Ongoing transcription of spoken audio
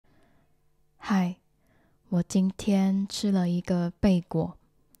嗨，我今天吃了一个贝果，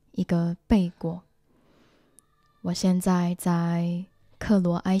我现在在克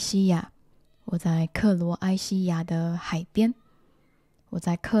罗埃西亚，我在克罗埃西亚的海边，我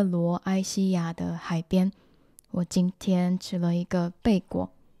今天吃了一个贝果，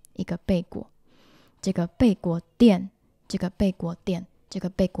这个贝果店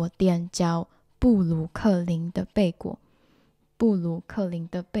叫布鲁克林的贝果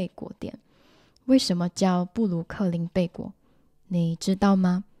店。为什么叫布鲁克林贝果？你知道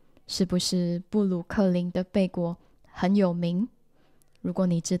吗？是不是布鲁克林的贝果很有名？如果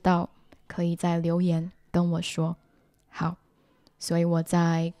你知道，可以在留言跟我说。好，所以我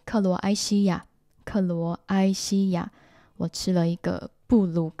在克罗埃西亚，我吃了一个布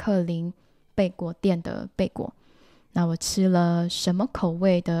鲁克林贝果店的贝果。那我吃了什么口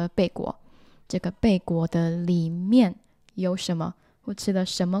味的贝果？这个贝果的里面有什么？我吃了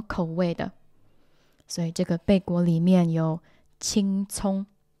什么口味的？所以这个贝果里面有青葱，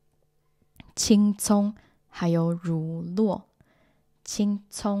还有乳酪。青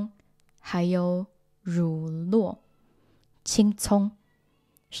葱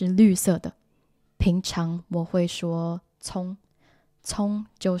是绿色的，平常我会说葱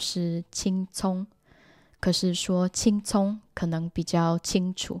就是青葱，可是说青葱可能比较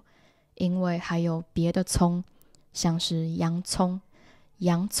清楚，因为还有别的葱，像是洋葱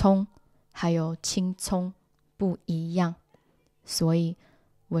还有青葱不一样，所以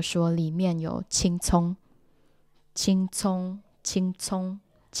我说里面有青葱，青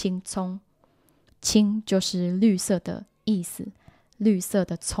就是绿色的意思，绿色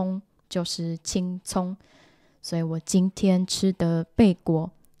的葱就是青葱，所以我今天吃的贝果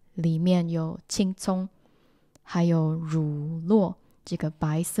里面有青葱，还有乳酪，这个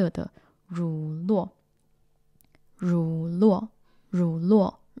白色的乳酪，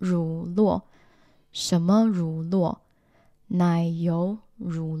什么乳酪？奶油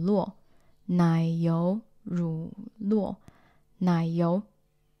乳酪，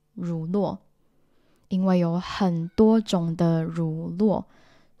因为有很多种的乳酪，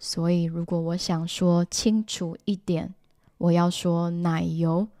所以如果我想说清楚一点，我要说奶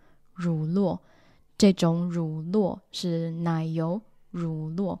油乳酪，这种乳酪是奶油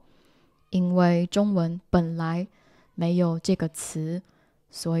乳酪，因为中文本来没有这个词，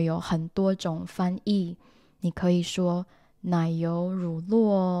所以有很多种翻译。你可以说奶油乳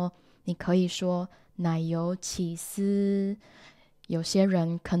酪，你可以说奶油起司，有些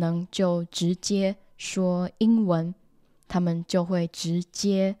人可能就直接说英文，他们就会直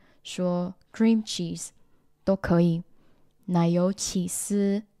接说 cream cheese 都可以，奶油起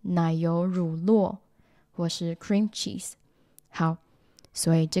司、奶油乳酪或是 cream cheese。 好，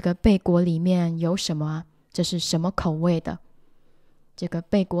所以这个贝果里面有什么啊？这是什么口味的？这个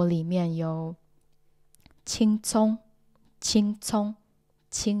贝果里面有青葱，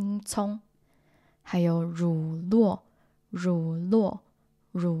还有乳酪，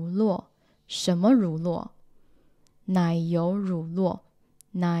什么乳酪？奶油乳酪。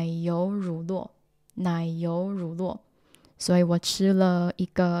所以我吃了一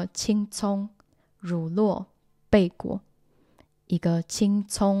个青葱乳酪贝果，青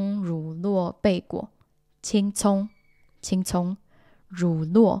葱乳酪贝果。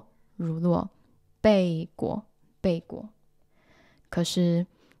可是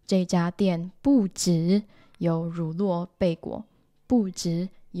这家店不只有乳酪贝果，不只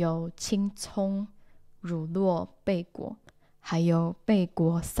有青葱乳酪贝果，还有贝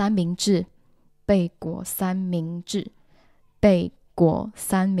果三明治，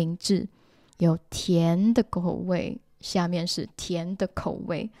有甜的口味，下面是甜的口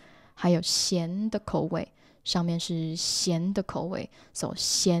味，还有咸的口味，上面是咸的口味，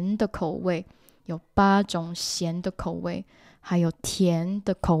咸的口味有8种咸的口味，还有甜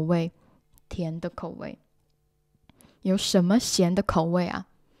的口味。有什么咸的口味啊？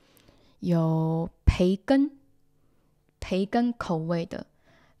有培根口味的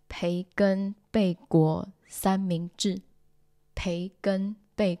培根贝果三明治，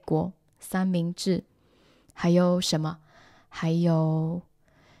还有什么？还有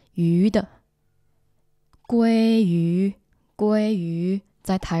鱼的鲑鱼，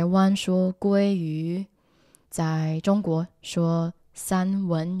在台湾说鲑鱼，在中国说三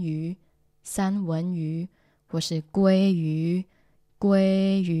文鱼或是鲑鱼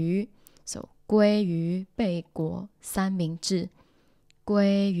鲑鱼贝果三明治，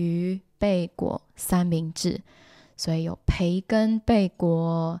所以有培根贝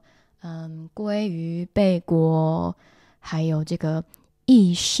果，鲑鱼贝果，还有这个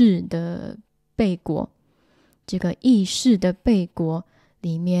意式的贝果。这个意式的贝果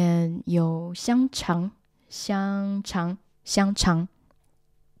里面有香肠，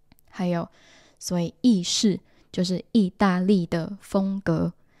还有所谓意式，就是意大利的风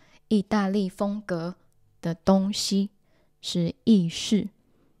格，意大利风格的东西是意式，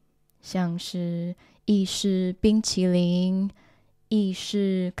像是意式冰淇淋、意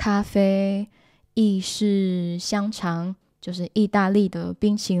式咖啡、意式香肠，就是意大利的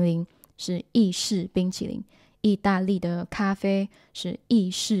冰淇淋是意式冰淇淋，意大利的咖啡是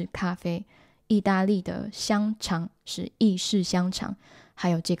意式咖啡，意大利的香肠是意式香肠，还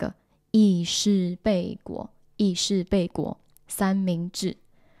有这个意式贝果三明治。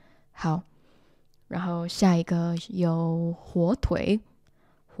好，然后下一个有火腿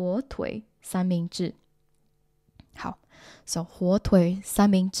三明治。好，火腿三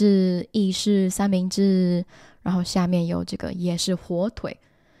明治、意式三明治，然后下面有这个也是火腿，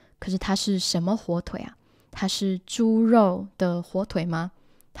可是它是什么火腿啊？它是猪肉的火腿吗？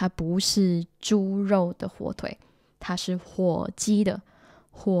它不是猪肉的火腿，它是火鸡的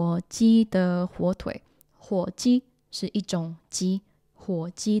火腿。火鸡是一种鸡，火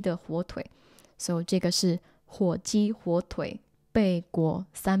鸡的火腿，所以这个是火鸡火腿贝果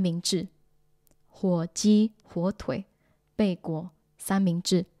三明治。火鸡火腿贝果三明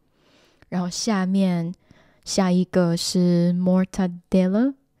治。然后下一个是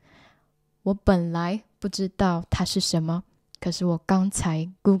mortadella， 我本来不知道它是什么，可是我刚才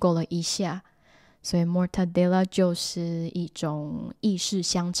Google 了一下，所以 mortadella 就是一种意式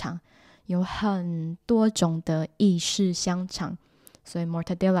香肠，有很多种的意式香肠，所以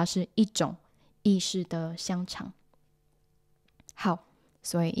mortadella 是一种意式的香肠。好，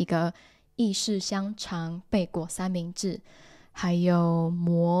所以一个意式香肠贝果三明治，还有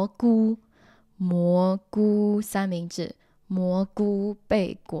蘑菇三明治，蘑菇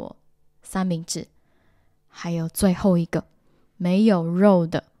贝果三明治，还有最后一个没有肉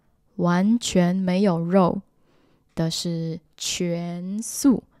的，完全没有肉的是全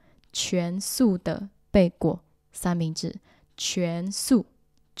素的贝果三明治，全素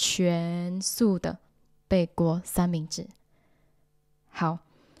的贝果三明治。好，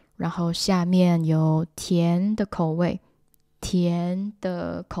然后下面有甜的口味，3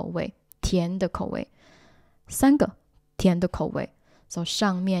个甜的口味，所以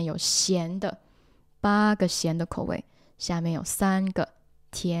上面有咸的8个咸的口味，下面有3个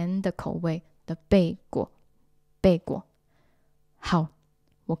甜的口味的贝果。好，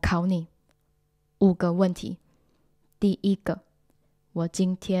我考你5个问题。第一个，我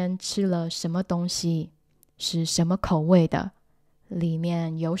今天吃了什么东西？是什么口味的？里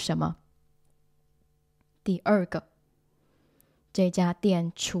面有什么？第二个，这家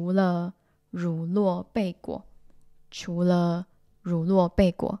店除了乳酪贝果，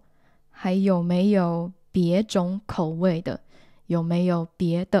还有没有别种口味的？有没有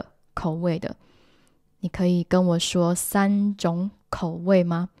别的口味的？你可以跟我说3种口味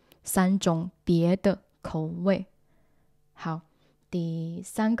吗？3种别的口味。好，第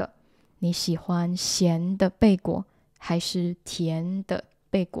3个，你喜欢咸的贝果还是甜的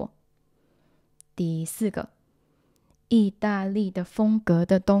贝果？第4个，意大利的风格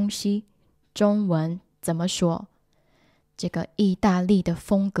的东西，中文怎么说？这个意大利的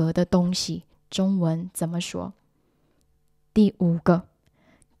风格的东西，中文怎么说？第5个，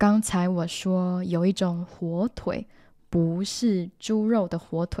刚才我说有一种火腿，不是猪肉的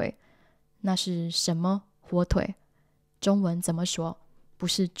火腿，那是什么火腿？中文怎么说？不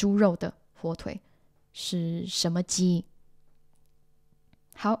是猪肉的火腿，是什么鸡？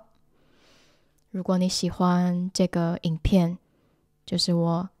好，如果你喜欢这个影片，就是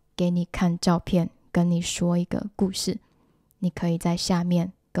我给你看照片，跟你说一个故事，你可以在下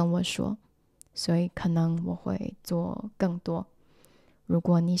面跟我说，所以可能我会做更多。如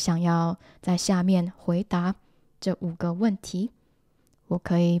果你想要在下面回答这5个问题，我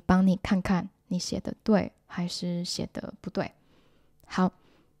可以帮你看看你写的对还是写的不对。好，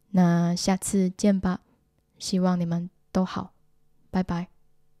那下次见吧，希望你们都好，拜拜。